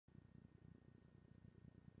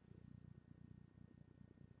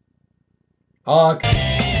Honk.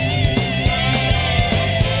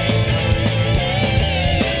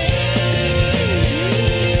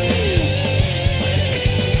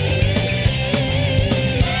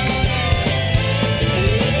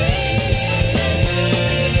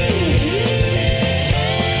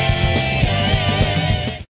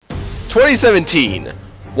 2017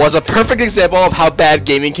 was a perfect example of how bad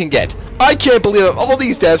gaming can get. I can't believe that all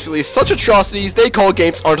these devs release such atrocities they call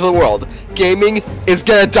games onto the world. Gaming is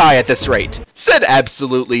gonna die at this rate. Said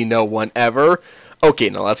absolutely no one ever.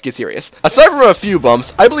 Okay, now let's get serious. Aside from a few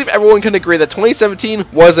bumps, I believe everyone can agree that 2017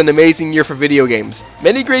 was an amazing year for video games.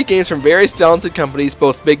 Many great games from various talented companies,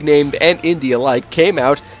 both big named and indie alike, came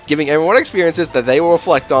out, giving everyone experiences that they will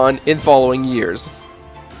reflect on in following years.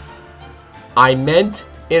 I meant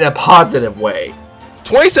in a positive way.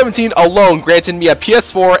 2017 alone granted me a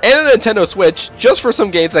PS4 and a Nintendo Switch just for some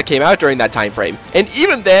games that came out during that time frame. And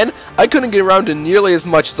even then, I couldn't get around to nearly as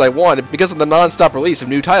much as I wanted because of the non-stop release of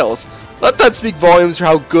new titles. Let that speak volumes for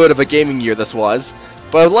how good of a gaming year this was.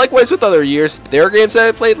 But likewise with other years, there are games that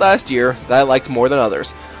I played last year that I liked more than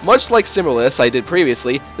others. Much like similar lists I did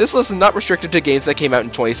previously, this list is not restricted to games that came out in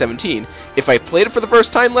 2017. If I played it for the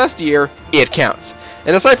first time last year, it counts.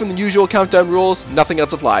 And aside from the usual countdown rules, nothing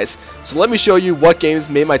else applies. So let me show you what games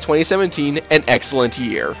made my 2017 an excellent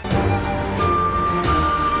year.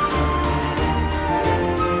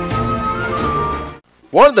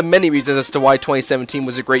 One of the many reasons as to why 2017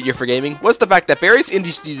 was a great year for gaming was the fact that various indie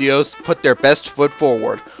studios put their best foot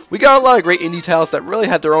forward. We got a lot of great indie titles that really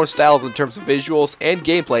had their own styles in terms of visuals and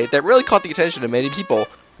gameplay that really caught the attention of many people.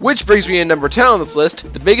 Which brings me to number 10 on this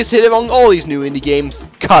list, the biggest hit among all these new indie games,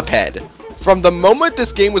 Cuphead. From the moment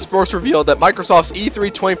this game was first revealed at Microsoft's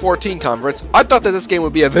E3 2014 conference, I thought that this game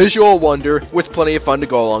would be a visual wonder with plenty of fun to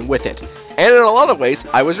go along with it. And in a lot of ways,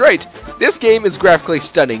 I was right. This game is graphically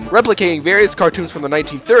stunning, replicating various cartoons from the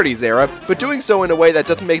 1930s era, but doing so in a way that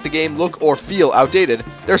doesn't make the game look or feel outdated.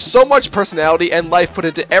 There's so much personality and life put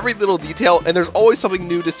into every little detail, and there's always something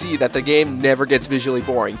new to see that the game never gets visually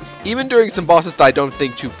boring, even during some bosses that I don't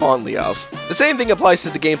think too fondly of. The same thing applies to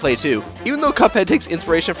the gameplay too. Even though Cuphead takes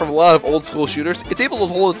inspiration from a lot of old school shooters, it's able to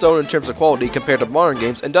hold its own in terms of quality compared to modern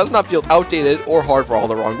games and does not feel outdated or hard for all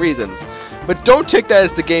the wrong reasons. But don't take that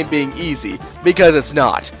as the game being easy, because it's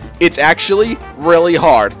not. It's actually really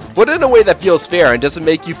hard, but in a way that feels fair and doesn't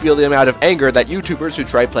make you feel the amount of anger that YouTubers who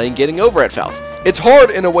tried playing Getting Over It felt. It's hard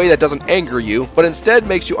in a way that doesn't anger you, but instead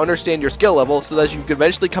makes you understand your skill level so that you can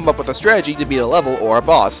eventually come up with a strategy to beat a level or a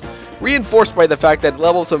boss. Reinforced by the fact that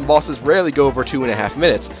levels and bosses rarely go over 2.5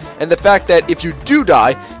 minutes, and the fact that if you do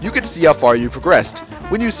die, you get to see how far you progressed.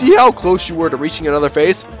 When you see how close you were to reaching another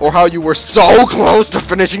phase, or how you were so close to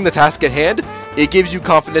finishing the task at hand, it gives you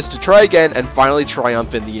confidence to try again and finally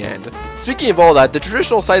triumph in the end. Speaking of all that, the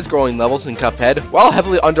traditional side-scrolling levels in Cuphead, while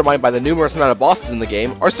heavily undermined by the numerous amount of bosses in the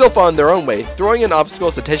game, are still fun in their own way, throwing in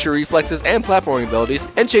obstacles to test your reflexes and platforming abilities,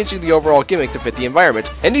 and changing the overall gimmick to fit the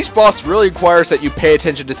environment. And each boss really requires that you pay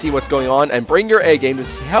attention to see what's going on and bring your A game to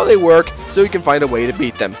see how they work so you can find a way to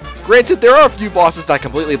beat them. Granted, there are a few bosses that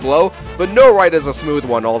completely blow, but no ride is a smooth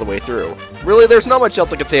one all the way through. Really, there's not much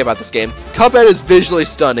else I can say about this game. Cuphead is visually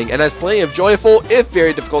stunning and has plenty of joyful, if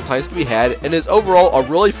very difficult times to be had, and is overall a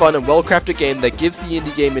really fun and well-crafted game that gives the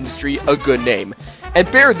indie game industry a good name.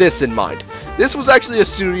 And bear this in mind, this was actually a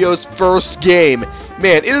studio's first game.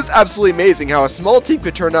 Man, it is absolutely amazing how a small team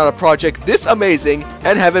could turn out a project this amazing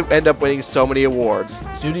and have it end up winning so many awards.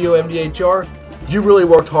 Studio MDHR, you really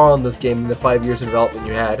worked hard on this game in the 5 years of development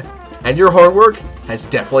you had, and your hard work has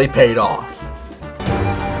definitely paid off.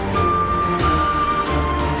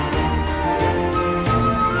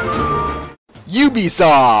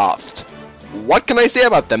 Ubisoft! What can I say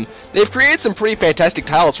about them? They've created some pretty fantastic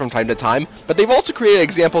titles from time to time, but they've also created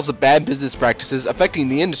examples of bad business practices affecting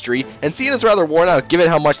the industry, and seen as rather worn out given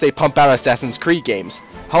how much they pump out Assassin's Creed games.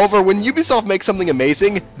 However, when Ubisoft makes something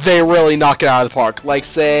amazing, they really knock it out of the park, like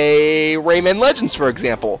say, Rayman Legends for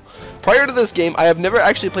example. Prior to this game, I have never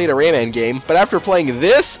actually played a Rayman game, but after playing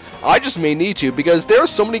this, I just may need to, because there are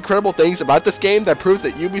so many incredible things about this game that proves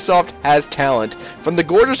that Ubisoft has talent. From the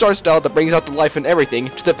gorgeous art style that brings out the life in everything,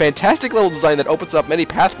 to the fantastic level design that opens up many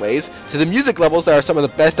pathways, to the music levels that are some of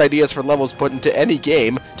the best ideas for levels put into any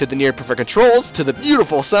game, to the near perfect controls, to the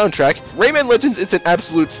beautiful soundtrack, Rayman Legends is an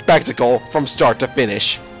absolute spectacle from start to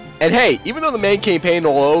finish. And hey, even though the main campaign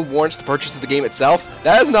alone warrants the purchase of the game itself,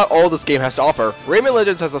 that is not all this game has to offer. Rayman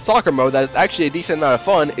Legends has a soccer mode that is actually a decent amount of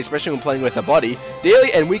fun, especially when playing with a buddy,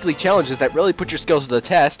 daily and weekly challenges that really put your skills to the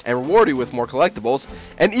test and reward you with more collectibles,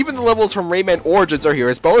 and even the levels from Rayman Origins are here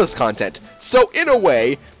as bonus content. So in a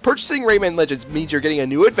way, purchasing Rayman Legends means you're getting a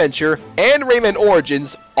new adventure and Rayman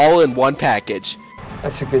Origins all in one package.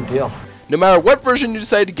 That's a good deal. No matter what version you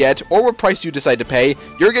decide to get, or what price you decide to pay,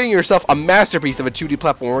 you're getting yourself a masterpiece of a 2D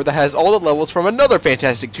platformer that has all the levels from another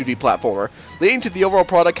fantastic 2D platformer, leading to the overall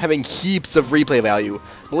product having heaps of replay value.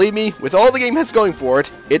 Believe me, with all the game has going for it,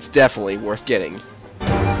 it's definitely worth getting.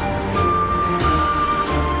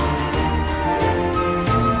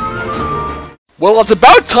 Well, it's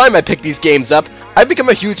about time I picked these games up. I've become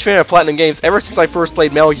a huge fan of Platinum Games ever since I first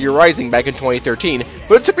played Metal Gear Rising back in 2013,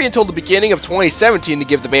 but it took me until the beginning of 2017 to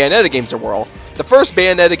give the Bayonetta games a whirl. The first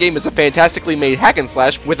Bayonetta game is a fantastically made hack and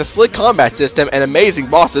slash with a slick combat system and amazing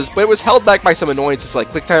bosses, but it was held back by some annoyances like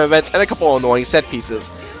quick time events and a couple of annoying set pieces.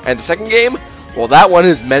 And the second game? Well, that one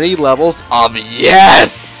has many levels of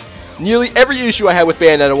yes! Nearly every issue I had with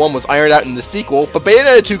Bayonetta 1 was ironed out in the sequel, but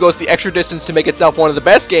Bayonetta 2 goes the extra distance to make itself one of the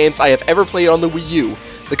best games I have ever played on the Wii U.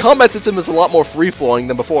 The combat system is a lot more free-flowing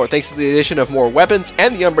than before thanks to the addition of more weapons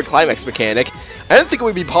and the Umbra Climax mechanic. I didn't think it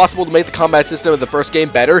would be possible to make the combat system of the first game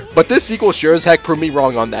better, but this sequel sure as heck proved me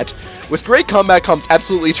wrong on that. With great combat comes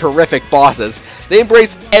absolutely terrific bosses. They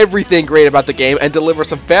embrace everything great about the game and deliver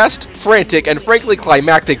some fast, frantic, and frankly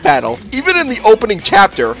climactic battles, even in the opening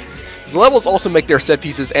chapter. The levels also make their set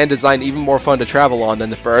pieces and design even more fun to travel on than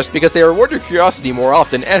the first, because they reward your curiosity more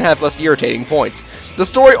often and have less irritating points. The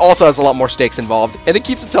story also has a lot more stakes involved, and it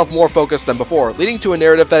keeps itself more focused than before, leading to a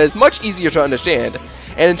narrative that is much easier to understand.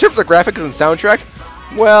 And in terms of graphics and soundtrack,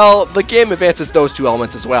 well, the game advances those two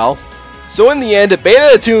elements as well. So in the end,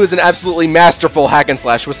 Bayonetta 2 is an absolutely masterful hack and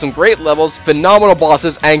slash with some great levels, phenomenal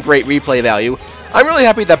bosses, and great replay value. I'm really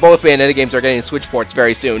happy that both Bayonetta games are getting Switch ports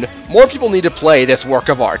very soon. More people need to play this work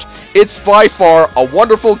of art. It's by far a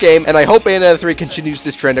wonderful game, and I hope Bayonetta 3 continues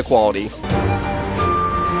this trend of quality.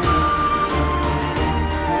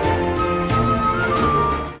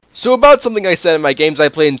 So about something I said in my games I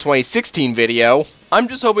played in 2016 video, I'm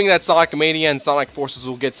just hoping that Sonic Mania and Sonic Forces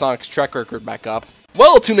will get Sonic's track record back up.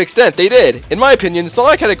 Well, to an extent, they did. In my opinion,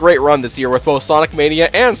 Sonic had a great run this year with both Sonic Mania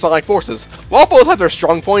and Sonic Forces. While both have their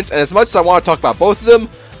strong points, and as much as I want to talk about both of them,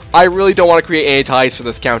 I really don't want to create any ties for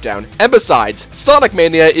this countdown. And besides, Sonic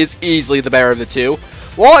Mania is easily the better of the two.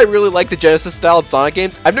 While I really like the Genesis-styled Sonic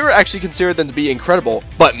games, I've never actually considered them to be incredible.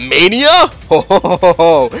 But Mania? Ho ho ho ho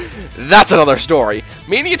ho! That's another story.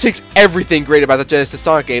 Mania takes everything great about the Genesis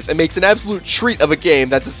Sonic games and makes an absolute treat of a game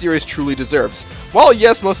that the series truly deserves. While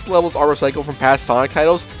yes, most of the levels are recycled from past Sonic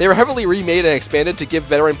titles, they were heavily remade and expanded to give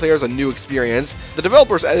veteran players a new experience. The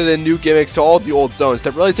developers added in new gimmicks to all of the old zones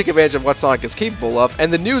that really take advantage of what Sonic is capable of,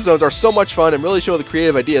 and the new zones are so much fun and really show the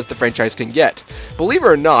creative ideas the franchise can get. Believe it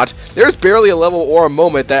or not, there's barely a level or a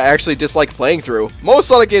moment that I actually dislike playing through. Most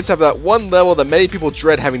Sonic games have that one level that many people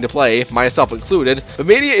dread having to play, myself included, but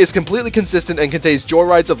Mania is completely consistent and contains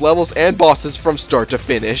joyrides of levels and bosses from start to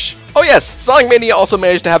finish. Oh yes, Sonic Mania also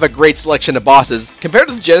managed to have a great selection of bosses. Compared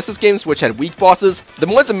to the Genesis games, which had weak bosses, the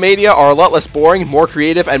ones in Mania are a lot less boring, more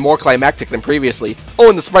creative, and more climactic than previously. Oh,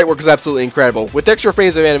 and the sprite work is absolutely incredible. With extra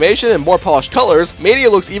frames of animation and more polished colors, Mania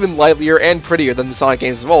looks even livelier and prettier than the Sonic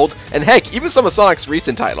games of old, and heck, even some of Sonic's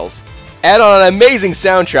recent titles. Add on an amazing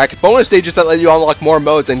soundtrack, bonus stages that let you unlock more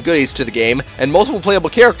modes and goodies to the game, and multiple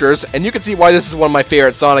playable characters, and you can see why this is one of my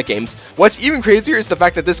favorite Sonic games. What's even crazier is the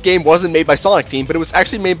fact that this game wasn't made by Sonic Team, but it was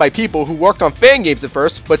actually made by people who worked on fan games at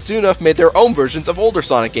first, but soon enough made their own versions of older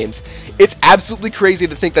Sonic games. It's absolutely crazy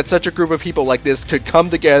to think that such a group of people like this could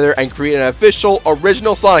come together and create an official,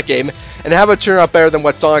 original Sonic game, and have it turn out better than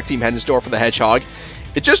what Sonic Team had in store for the Hedgehog.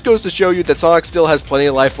 It just goes to show you that Sonic still has plenty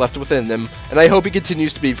of life left within them, and I hope he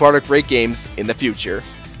continues to be part of great games in the future.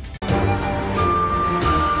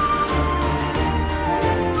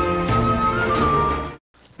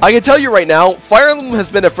 I can tell you right now, Fire Emblem has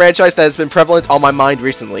been a franchise that has been prevalent on my mind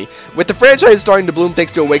recently. With the franchise starting to bloom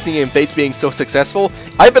thanks to Awakening and Fates being so successful,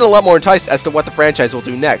 I've been a lot more enticed as to what the franchise will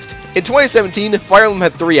do next. In 2017, Fire Emblem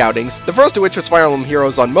had 3 outings, the first of which was Fire Emblem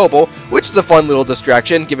Heroes on mobile, which is a fun little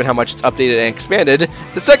distraction given how much it's updated and expanded.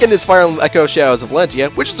 The second is Fire Emblem Echo Shadows of Valentia,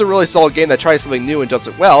 which is a really solid game that tries something new and does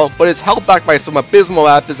it well, but is held back by some abysmal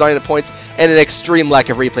app design points and an extreme lack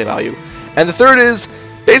of replay value. And the third is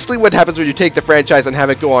basically what happens when you take the franchise and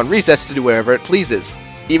have it go on recess to do whatever it pleases,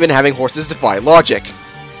 even having horses defy logic.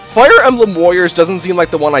 Fire Emblem Warriors doesn't seem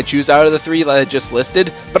like the one I choose out of the 3 that I just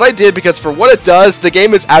listed, but I did because for what it does, the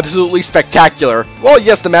game is absolutely spectacular. While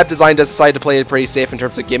yes, the map design does decide to play it pretty safe in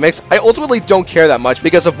terms of gimmicks, I ultimately don't care that much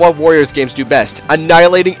because of what Warriors games do best,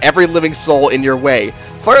 annihilating every living soul in your way.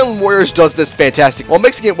 Fire Emblem Warriors does this fantastic while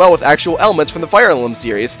mixing it well with actual elements from the Fire Emblem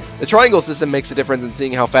series. The triangle system makes a difference in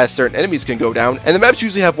seeing how fast certain enemies can go down, and the maps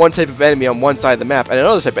usually have one type of enemy on one side of the map and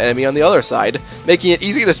another type of enemy on the other side, making it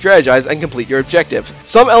easy to strategize and complete your objective.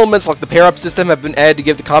 Some elements like the pair-up system have been added to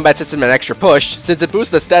give the combat system an extra push, since it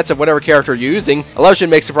boosts the stats of whatever character you're using, allows you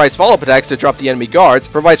to make surprise follow-up attacks to drop the enemy guards,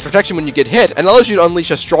 provides protection when you get hit, and allows you to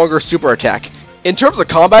unleash a stronger super attack. In terms of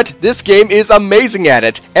combat, this game is amazing at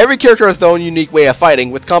it. Every character has their own unique way of fighting,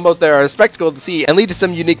 with combos that are a spectacle to see and lead to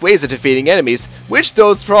some unique ways of defeating enemies, which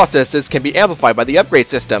those processes can be amplified by the upgrade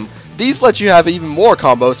system. These let you have even more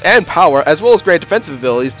combos and power, as well as great defensive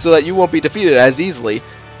abilities, so that you won't be defeated as easily.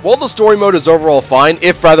 While the story mode is overall fine,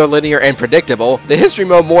 if rather linear and predictable, the history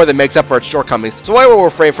mode more than makes up for its shortcomings, so I will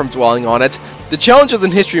refrain from dwelling on it. The challenges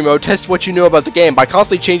in history mode test what you know about the game by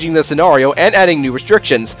constantly changing the scenario and adding new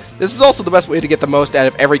restrictions. This is also the best way to get the most out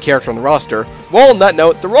of every character on the roster. While on that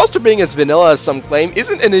note, the roster being as vanilla as some claim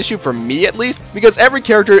isn't an issue for me at least, because every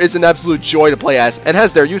character is an absolute joy to play as and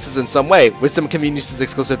has their uses in some way, with some conveniences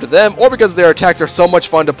exclusive to them, or because their attacks are so much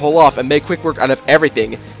fun to pull off and make quick work out of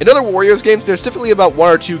everything. In other Warriors games, there's typically about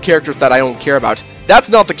one or two characters that I don't care about. That's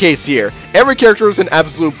not the case here. Every character is an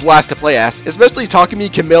absolute blast to play as, especially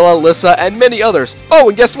Takumi, Camilla, Lissa, and many others. Oh,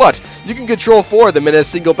 and guess what? You can control 4 of them in a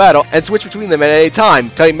single battle and switch between them at any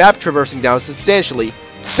time, cutting map traversing down substantially.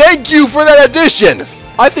 Thank you for that addition!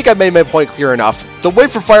 I think I made my point clear enough. The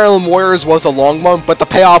wait for Fire Emblem Warriors was a long one, but the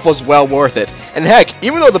payoff was well worth it. And heck,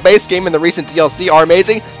 even though the base game and the recent DLC are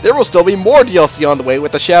amazing, there will still be more DLC on the way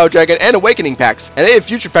with the Shadow Dragon and Awakening packs, and any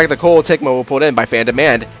future pack that Cole Tecmo will put in by fan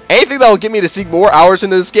demand. Anything that will get me to sink more hours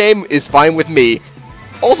into this game is fine with me.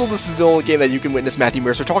 Also, this is the only game that you can witness Matthew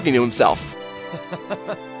Mercer talking to himself.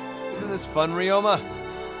 Isn't this fun, Ryoma?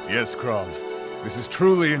 Yes, Crom. This is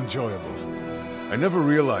truly enjoyable. I never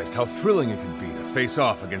realized how thrilling it could be to face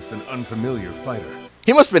off against an unfamiliar fighter.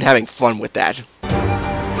 He must have been having fun with that.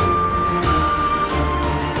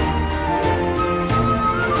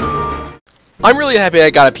 I'm really happy I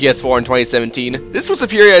got a PS4 in 2017. This was a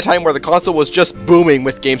period of time where the console was just booming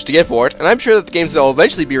with games to get for it, and I'm sure that the games that will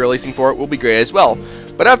eventually be releasing for it will be great as well.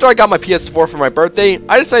 But after I got my PS4 for my birthday,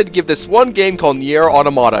 I decided to give this one game called Nier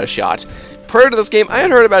Automata a shot. Prior to this game, I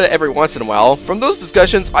had heard about it every once in a while. From those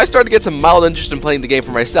discussions, I started to get some mild interest in playing the game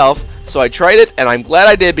for myself, so I tried it, and I'm glad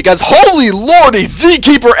I did, because holy lordy,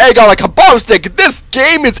 Zkeeper egg on a kebab stick, this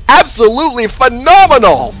game is absolutely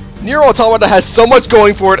phenomenal! Nier Automata has so much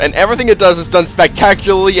going for it, and everything it does is done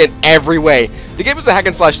spectacularly in every way. The game is a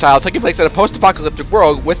hack-and-slash style taking place in a post-apocalyptic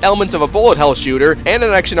world with elements of a bullet hell shooter and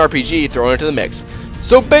an action RPG thrown into the mix.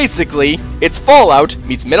 So basically, it's Fallout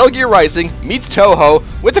meets Metal Gear Rising meets Toho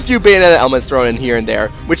with a few Bayonetta elements thrown in here and there,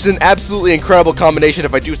 which is an absolutely incredible combination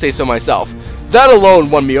if I do say so myself. That alone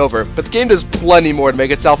won me over, but the game does plenty more to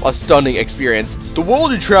make itself a stunning experience. The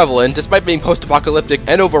world you travel in, despite being post-apocalyptic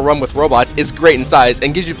and overrun with robots, is great in size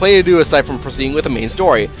and gives you plenty to do aside from proceeding with the main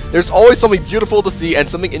story. There's always something beautiful to see and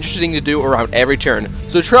something interesting to do around every turn,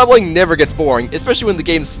 so traveling never gets boring, especially when the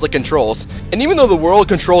game's slick controls. And even though the world,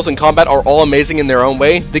 controls, and combat are all amazing in their own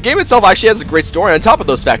way, the game itself actually has a great story on top of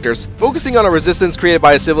those factors, focusing on a resistance created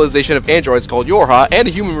by a civilization of androids called Yorha and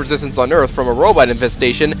a human resistance on Earth from a robot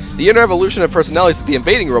infestation, the inner evolution of personalities of the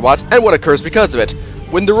invading robots, and what occurs because of it.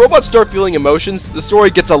 When the robots start feeling emotions, the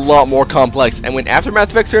story gets a lot more complex, and when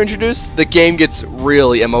aftermath effects are introduced, the game gets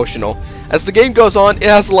really emotional. As the game goes on, it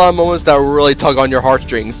has a lot of moments that will really tug on your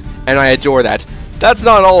heartstrings, and I adore that. That's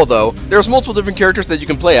not all though. There's multiple different characters that you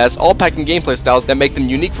can play as, all packing gameplay styles that make them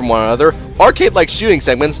unique from one another, arcade-like shooting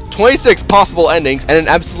segments, 26 possible endings, and an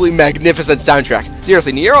absolutely magnificent soundtrack.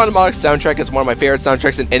 Seriously, Nier Automata's soundtrack is one of my favorite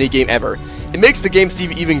soundtracks in any game ever. It makes the game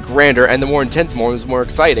seem even grander and the more intense moments more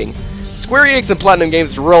exciting. Square Enix and Platinum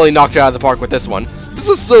Games really knocked it out of the park with this one. This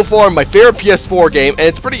is so far my favorite PS4 game, and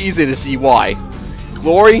it's pretty easy to see why.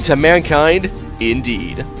 Glory to mankind,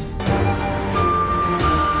 indeed.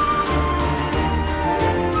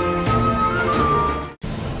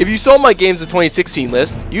 If you saw my Games of 2016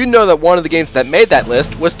 list, you'd know that one of the games that made that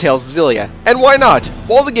list was Tales of Xillia. And why not?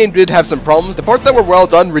 While the game did have some problems, the parts that were well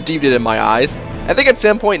done redeemed it in my eyes. I think at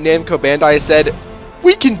some point Namco Bandai said,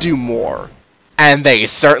 "We can do more." And they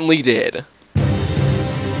certainly did.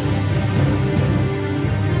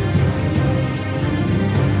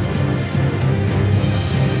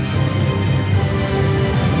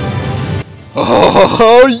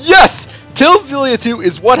 Oh yes! Tales of Xillia 2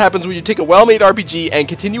 is what happens when you take a well-made RPG and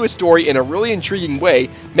continue a story in a really intriguing way,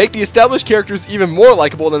 make the established characters even more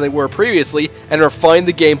likable than they were previously, and refine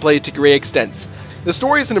the gameplay to great extents. The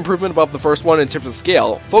story is an improvement above the first one in terms of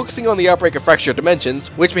scale, focusing on the outbreak of fractured dimensions,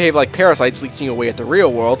 which behave like parasites leeching away at the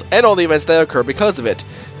real world, and all the events that occur because of it.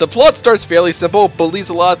 The plot starts fairly simple, but leaves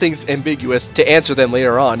a lot of things ambiguous to answer them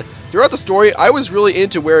later on. Throughout the story, I was really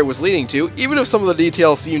into where it was leading to, even if some of the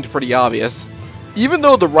details seemed pretty obvious. Even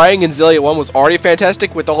though the writing in Xillia 1 was already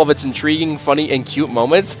fantastic with all of its intriguing, funny, and cute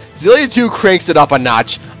moments, Xillia 2 cranks it up a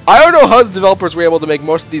notch. I don't know how the developers were able to make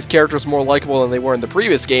most of these characters more likable than they were in the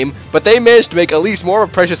previous game, but they managed to make Elise more of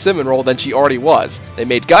a precious cinnamon roll than she already was. They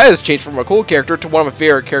made Gaia's change from a cool character to one of my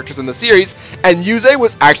favorite characters in the series, and Yuze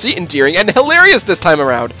was actually endearing and hilarious this time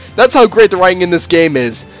around. That's how great the writing in this game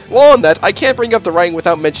is. While on that, I can't bring up the writing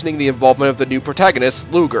without mentioning the involvement of the new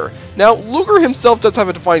protagonist, Luger. Now, Luger himself does have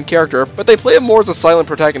a defined character, but they play him more as a silent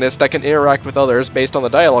protagonist that can interact with others based on the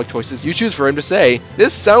dialogue choices you choose for him to say.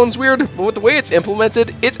 This sounds weird, but with the way it's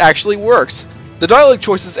implemented, it actually works. The dialogue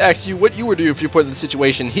choices ask you what you would do if you put in the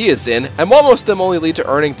situation he is in, and while most of them only lead to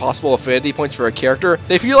earning possible affinity points for a character,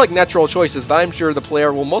 they feel like natural choices that I'm sure the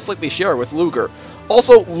player will most likely share with Luger.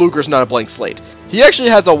 Also, Luger's not a blank slate. He actually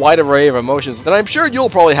has a wide array of emotions that I'm sure you'll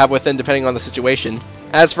probably have with him depending on the situation.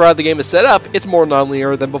 As for how the game is set up, it's more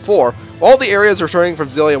non-linear than before. While the areas returning from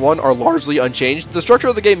Xillia 1 are largely unchanged, the structure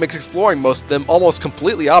of the game makes exploring most of them almost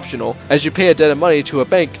completely optional, as you pay a debt of money to a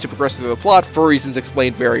bank to progress through the plot for reasons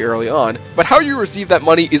explained very early on. But how you receive that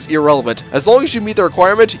money is irrelevant. As long as you meet the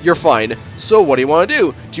requirement, you're fine. So what do you want to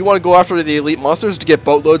do? Do you want to go after the elite monsters to get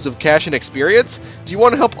boatloads of cash and experience? Do you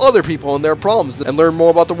want to help other people in their problems and learn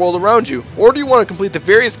more about the world around you? Or do you want to complete the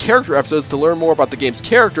various character episodes to learn more about the game's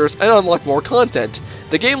characters and unlock more content?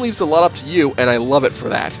 The game leaves a lot up to you, and I love it for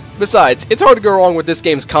that. Besides, it's hard to go wrong with this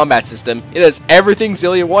game's combat system. It has everything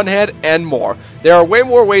Xillia 1 had, and more. There are way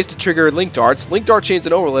more ways to trigger link darts. Link dart chains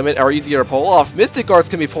and overlimit are easier to pull off. Mystic arts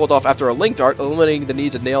can be pulled off after a link dart, eliminating the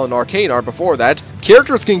need to nail an arcane art before that.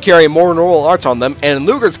 Characters can carry more normal arts on them, and in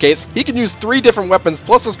Luger's case, he can use 3 different weapons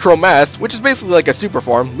plus his chromath, which is basically like a super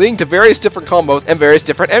form, leading to various different combos and various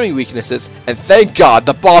different enemy weaknesses. And thank God,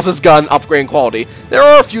 the bosses got an upgrade in quality. There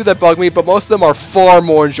are a few that bug me, but most of them are far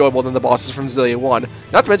more enjoyable than the bosses from Xillia 1,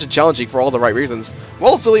 not to mention challenging for all the right reasons.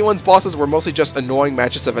 While Xillia 1's bosses were mostly just annoying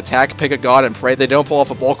matches of attack, pick a god, and pray they don't pull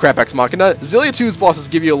off a bullcrap ex machina, Xillia 2's bosses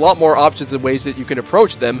give you a lot more options and ways that you can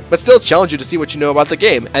approach them, but still challenge you to see what you know about the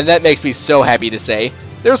game, and that makes me so happy to say.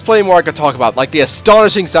 There's plenty more I could talk about, like the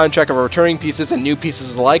astonishing soundtrack of returning pieces and new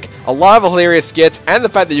pieces alike, a lot of hilarious skits, and the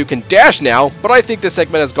fact that you can dash now, but I think this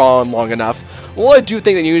segment has gone on long enough. While I do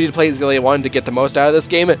think that you need to play Xillia 1 to get the most out of this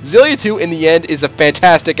game, Xillia 2 in the end is a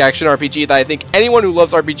fantastic action RPG that I think anyone who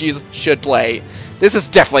loves RPGs should play. This is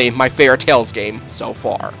definitely my favorite Tales game so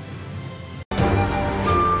far.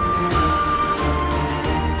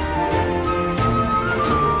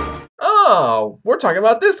 Oh, we're talking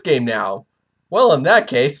about this game now. Well, in that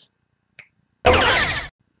case...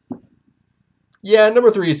 yeah,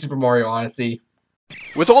 number 3 is Super Mario Odyssey.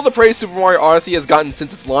 With all the praise Super Mario Odyssey has gotten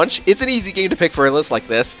since its launch, it's an easy game to pick for a list like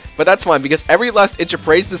this, but that's fine because every last inch of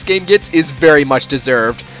praise this game gets is very much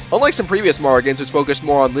deserved. Unlike some previous Mario games which focused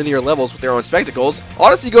more on linear levels with their own spectacles,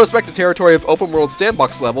 Odyssey goes back to territory of open world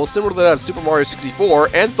sandbox levels similar to that of Super Mario 64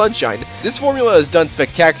 and Sunshine. This formula is done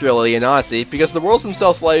spectacularly in Odyssey because the worlds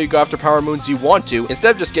themselves allow you to go after power moons you want to,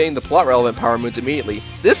 instead of just getting the plot relevant power moons immediately.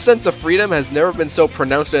 This sense of freedom has never been so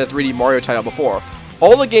pronounced in a 3D Mario title before.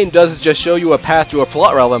 All the game does is just show you a path to a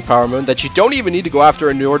plot-relevant power moon that you don't even need to go after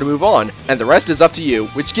in order to move on, and the rest is up to you,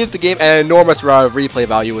 which gives the game an enormous amount of replay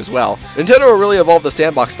value as well. Nintendo really evolved the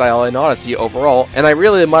sandbox style in Odyssey overall, and I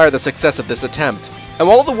really admire the success of this attempt. And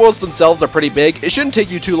while the worlds themselves are pretty big, it shouldn't take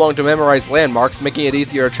you too long to memorize landmarks, making it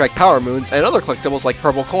easier to track power moons and other collectibles like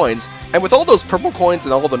purple coins. And with all those purple coins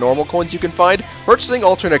and all the normal coins you can find, purchasing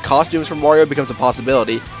alternate costumes from Mario becomes a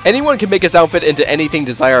possibility. Anyone can make his outfit into anything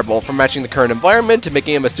desirable, from matching the current environment to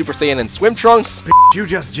making him a Super Saiyan in swim trunks, You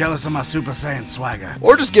just jealous of my Super Saiyan swagger.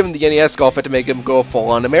 or just giving the NES outfit to make him go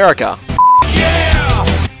full-on America.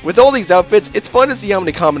 With all these outfits, it's fun to see how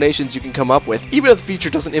many combinations you can come up with, even if the feature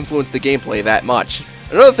doesn't influence the gameplay that much.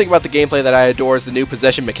 Another thing about the gameplay that I adore is the new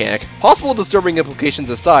possession mechanic. Possible disturbing implications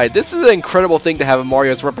aside, this is an incredible thing to have in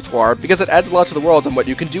Mario's repertoire because it adds a lot to the worlds and what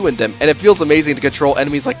you can do in them, and it feels amazing to control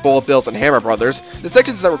enemies like Bullet Bills and Hammer Brothers. The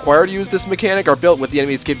sections that require to use this mechanic are built with the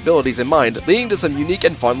enemy's capabilities in mind, leading to some unique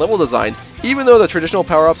and fun level design. Even though the traditional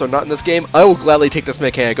power-ups are not in this game, I will gladly take this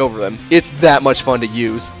mechanic over them. It's that much fun to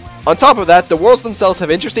use. On top of that, the worlds themselves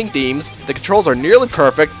have interesting themes, the controls are nearly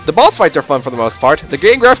perfect, the boss fights are fun for the most part, the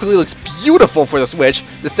game graphically looks beautiful for the Switch,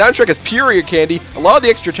 the soundtrack is pure ear candy, a lot of the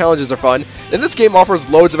extra challenges are fun, and this game offers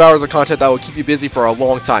loads of hours of content that will keep you busy for a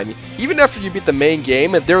long time. Even after you beat the main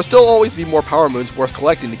game, there will still always be more power moons worth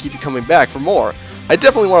collecting to keep you coming back for more. I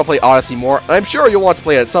definitely want to play Odyssey more, and I'm sure you'll want to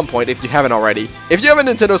play it at some point if you haven't already. If you have a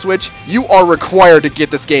Nintendo Switch, you are required to get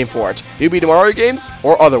this game for it. Maybe tomorrow games,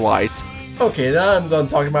 or otherwise. Okay, now I'm done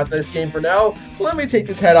talking about this game for now. Let me take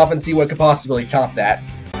this head off and see what could possibly top that.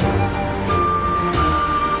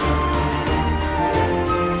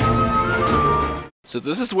 So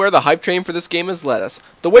this is where the hype train for this game has led us.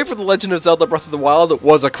 The wait for The Legend of Zelda Breath of the Wild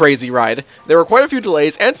was a crazy ride. There were quite a few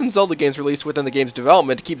delays and some Zelda games released within the game's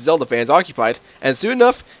development to keep Zelda fans occupied, and soon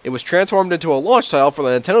enough, it was transformed into a launch title for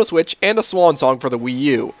the Nintendo Switch and a swan song for the Wii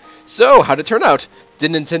U. So, how'd it turn out?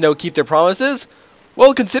 Did Nintendo keep their promises?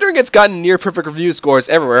 Well, considering it's gotten near-perfect review scores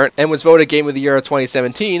everywhere and was voted Game of the Year of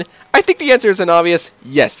 2017, I think the answer is an obvious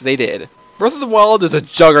yes, they did. Breath of the Wild is a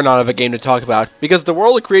juggernaut of a game to talk about, because the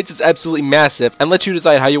world it creates is absolutely massive and lets you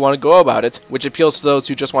decide how you want to go about it, which appeals to those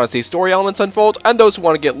who just want to see story elements unfold, and those who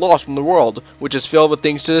want to get lost from the world, which is filled with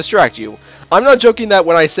things to distract you. I'm not joking that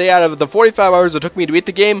when I say out of the 45 hours it took me to beat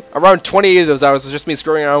the game, around 28 of those hours was just me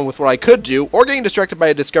screwing around with what I could do, or getting distracted by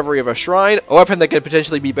a discovery of a shrine, a weapon that could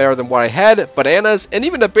potentially be better than what I had, bananas, and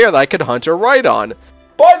even a bear that I could hunt or ride on.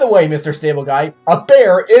 By the way, Mr. Stable Guy, a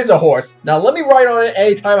bear is a horse. Now let me ride on it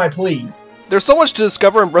anytime I please. There's so much to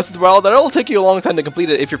discover in Breath of the Wild that it'll take you a long time to complete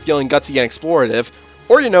it if you're feeling gutsy and explorative.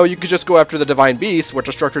 Or, you know, you could just go after the Divine Beasts, which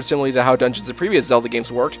are structured similarly to how dungeons in previous Zelda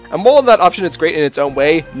games worked. And while that option is great in its own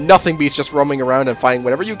way, nothing beats just roaming around and finding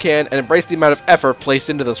whatever you can and embrace the amount of effort placed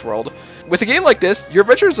into this world. With a game like this, your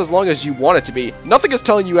adventure is as long as you want it to be. Nothing is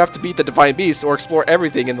telling you have to beat the Divine Beasts or explore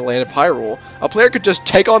everything in the land of Hyrule. A player could just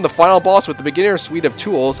take on the final boss with the beginner suite of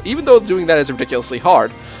tools, even though doing that is ridiculously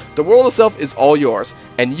hard. The world itself is all yours,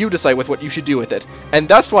 and you decide with what you should do with it. And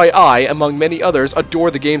that's why I, among many others,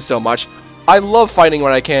 adore the game so much. I love finding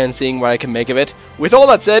what I can and seeing what I can make of it. With all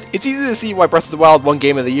that said, it's easy to see why Breath of the Wild won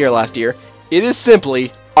Game of the Year last year. It is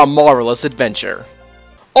simply a marvelous adventure.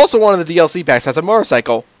 Also, one of the DLC packs has a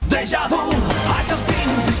motorcycle. Deja vu, I've just been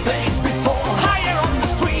in this place before. Higher on the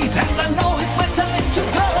street, and I know it's my time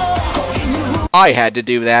to go. I had to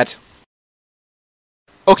do that.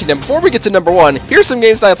 Okay, now before we get to number 1, here's some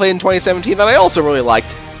games that I played in 2017 that I also really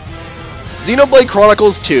liked. Xenoblade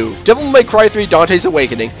Chronicles 2, Devil May Cry 3 Dante's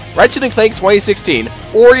Awakening, Ratchet & Clank 2016,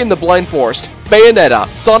 Ori and the Blind Forest, Bayonetta,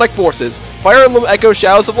 Sonic Forces, Fire Emblem Echo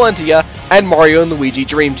Shadows of Valentia, and Mario & Luigi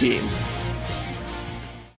Dream Team.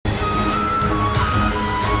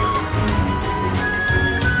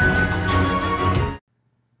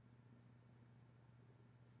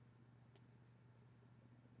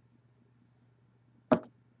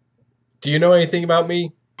 Do you know anything about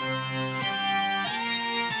me?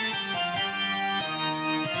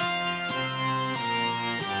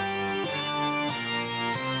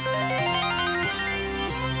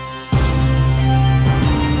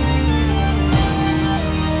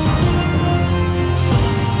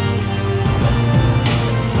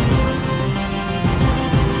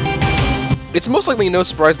 It's most likely no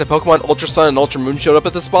surprise that Pokemon Ultra Sun and Ultra Moon showed up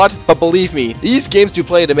at this spot, but believe me, these games do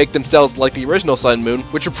play to make themselves like the original Sun and Moon,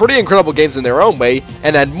 which are pretty incredible games in their own way,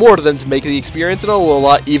 and add more to them to make the experience in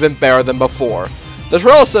Alola even better than before. The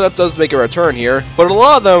trail setup does make a return here, but a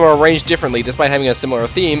lot of them are arranged differently despite having a similar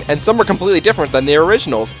theme, and some are completely different than the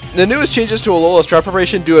originals. The newest changes to Alola's trail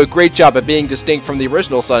preparation do a great job at being distinct from the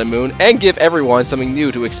original Sun and Moon, and give everyone something new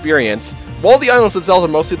to experience. While the islands themselves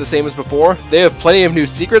are mostly the same as before, they have plenty of new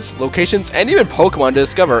secrets, locations, and even Pokemon to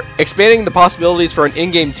discover, expanding the possibilities for an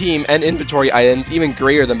in-game team and inventory items even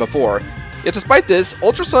greater than before. Yet despite this,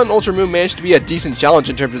 Ultra Sun and Ultra Moon managed to be a decent challenge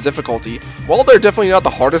in terms of difficulty. While they're definitely not the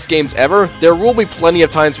hardest games ever, there will be plenty of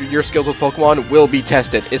times where your skills with Pokemon will be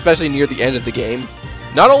tested, especially near the end of the game.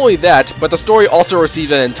 Not only that, but the story also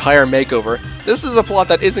received an entire makeover. This is a plot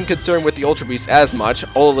that isn't concerned with the Ultra Beasts as much,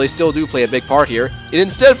 although they still do play a big part here. It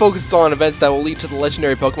instead focuses on events that will lead to the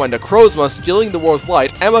legendary Pokemon Necrozma stealing the world's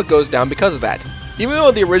light, and what goes down because of that. Even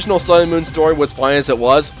though the original Sun and Moon story was fine as it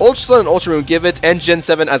was, Ultra Sun and Ultra Moon give it, and Gen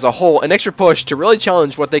 7 as a whole, an extra push to really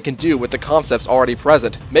challenge what they can do with the concepts already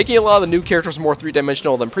present, making a lot of the new characters more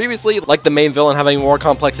three-dimensional than previously, like the main villain having more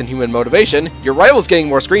complex and human motivation, your rivals getting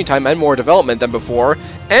more screen time and more development than before,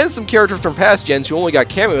 and some characters from past gens who only got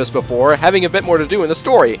cameos before having a bit more to do in the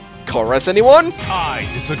story. Chorus, anyone? I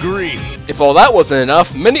disagree. If all that wasn't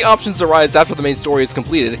enough, many options arise after the main story is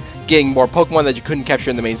completed, getting more Pokemon that you couldn't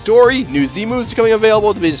capture in the main story, new Z-moves becoming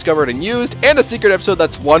available to be discovered and used, and a secret episode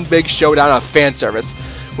that's one big showdown of fan service.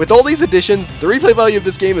 With all these additions, the replay value of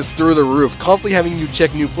this game is through the roof, constantly having you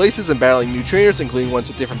check new places and battling new trainers, including ones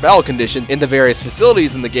with different battle conditions in the various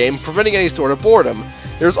facilities in the game, preventing any sort of boredom.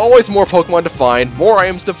 There's always more Pokemon to find, more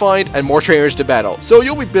items to find, and more trainers to battle, so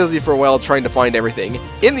you'll be busy for a while trying to find everything.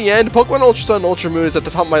 In the end, Pokemon Ultra Sun and Ultra Moon is at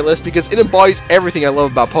the top of my list because it embodies everything I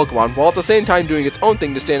love about Pokemon, while at the same time doing its own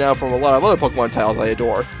thing to stand out from a lot of other Pokemon titles I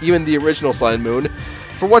adore, even the original Sun and Moon.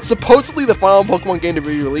 For what's supposedly the final Pokemon game to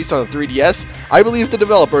be released on the 3DS, I believe the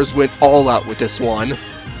developers went all out with this one.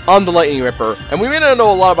 I'm the Lightning Ripper, and we may not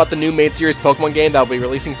know a lot about the new main series Pokemon game that will be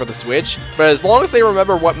releasing for the Switch, but as long as they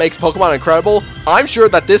remember what makes Pokemon incredible, I'm sure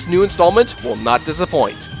that this new installment will not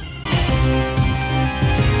disappoint.